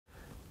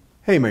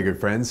Hey my good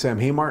friends, Sam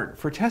Haymart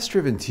for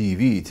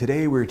TestDrivenTV.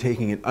 Today we're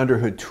taking an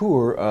underhood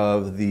tour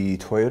of the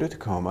Toyota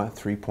Tacoma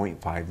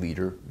 3.5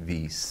 liter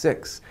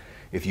V6.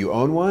 If you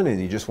own one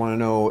and you just want to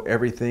know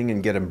everything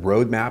and get a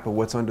roadmap of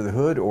what's under the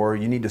hood, or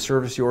you need to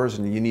service yours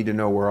and you need to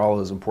know where all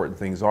those important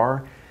things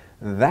are,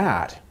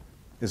 that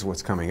is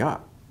what's coming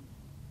up.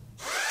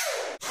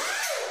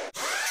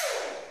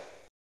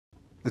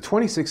 The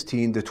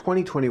 2016 to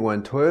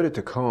 2021 Toyota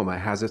Tacoma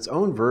has its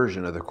own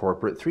version of the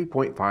corporate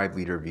 3.5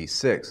 liter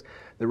V6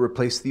 that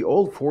replaced the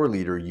old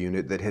 4-liter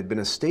unit that had been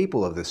a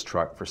staple of this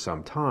truck for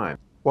some time.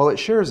 While it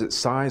shares its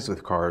size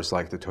with cars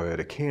like the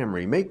Toyota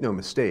Camry, make no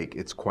mistake,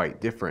 it's quite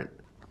different.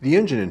 The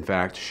engine, in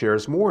fact,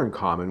 shares more in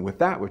common with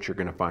that which you're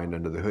going to find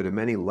under the hood of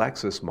many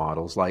Lexus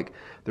models like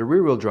the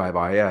rear-wheel drive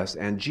IS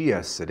and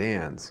GS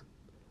sedans.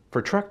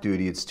 For truck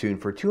duty, it's tuned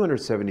for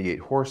 278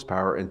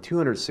 horsepower and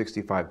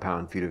 265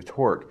 pound-feet of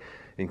torque,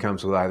 and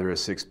comes with either a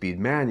 6-speed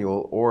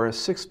manual or a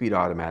 6-speed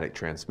automatic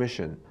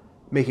transmission.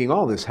 Making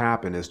all this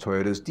happen is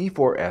Toyota's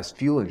D4S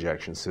fuel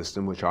injection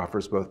system, which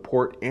offers both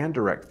port and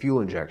direct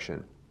fuel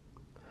injection.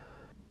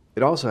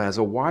 It also has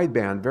a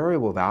wideband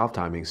variable valve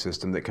timing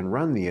system that can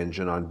run the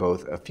engine on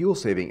both a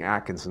fuel-saving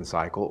Atkinson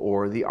cycle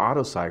or the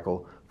auto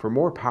cycle for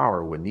more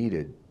power when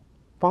needed.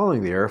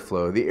 Following the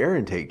airflow, the air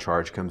intake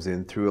charge comes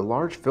in through a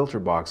large filter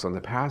box on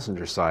the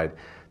passenger side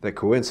that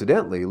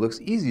coincidentally looks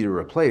easy to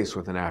replace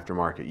with an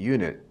aftermarket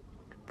unit.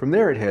 From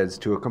there it heads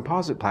to a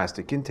composite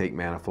plastic intake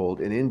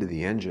manifold and into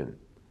the engine.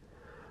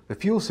 The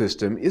fuel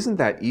system isn't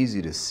that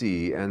easy to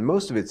see, and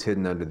most of it's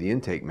hidden under the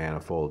intake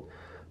manifold,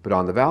 but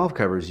on the valve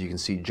covers you can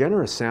see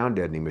generous sound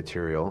deadening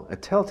material, a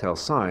telltale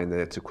sign that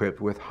it's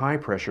equipped with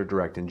high-pressure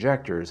direct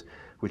injectors,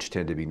 which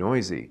tend to be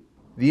noisy.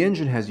 The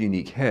engine has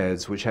unique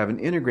heads which have an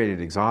integrated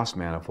exhaust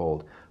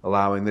manifold,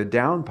 allowing the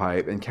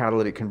downpipe and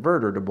catalytic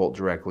converter to bolt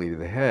directly to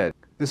the head.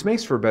 This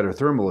makes for better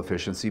thermal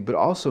efficiency, but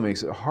also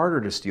makes it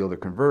harder to steal the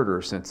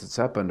converter since it's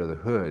up under the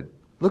hood.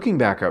 Looking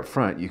back up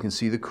front, you can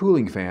see the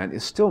cooling fan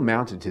is still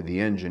mounted to the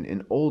engine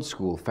in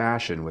old-school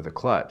fashion with a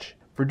clutch.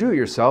 For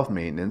do-it-yourself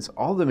maintenance,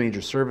 all the major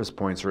service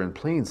points are in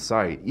plain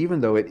sight, even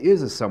though it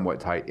is a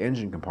somewhat tight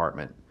engine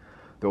compartment.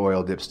 The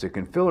oil dipstick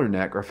and filler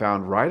neck are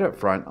found right up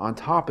front on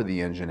top of the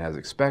engine as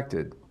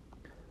expected.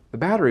 The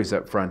battery's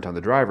up front on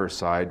the driver's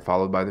side,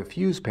 followed by the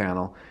fuse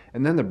panel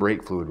and then the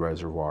brake fluid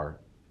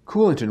reservoir.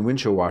 Coolant and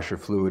windshield washer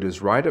fluid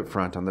is right up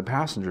front on the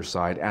passenger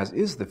side, as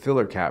is the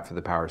filler cap for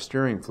the power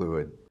steering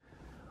fluid.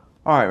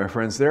 Alright my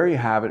friends, there you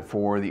have it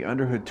for the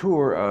underhood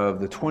tour of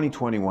the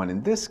 2021,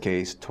 in this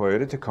case,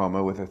 Toyota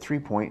Tacoma with a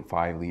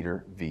 3.5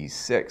 liter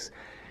V6.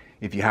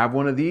 If you have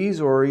one of these,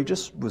 or you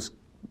just was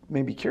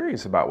maybe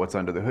curious about what's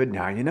under the hood,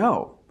 now you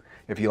know.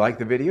 If you like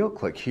the video,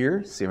 click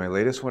here, see my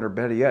latest one, or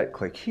better yet,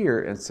 click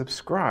here and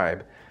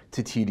subscribe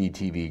to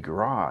TDTV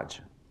Garage.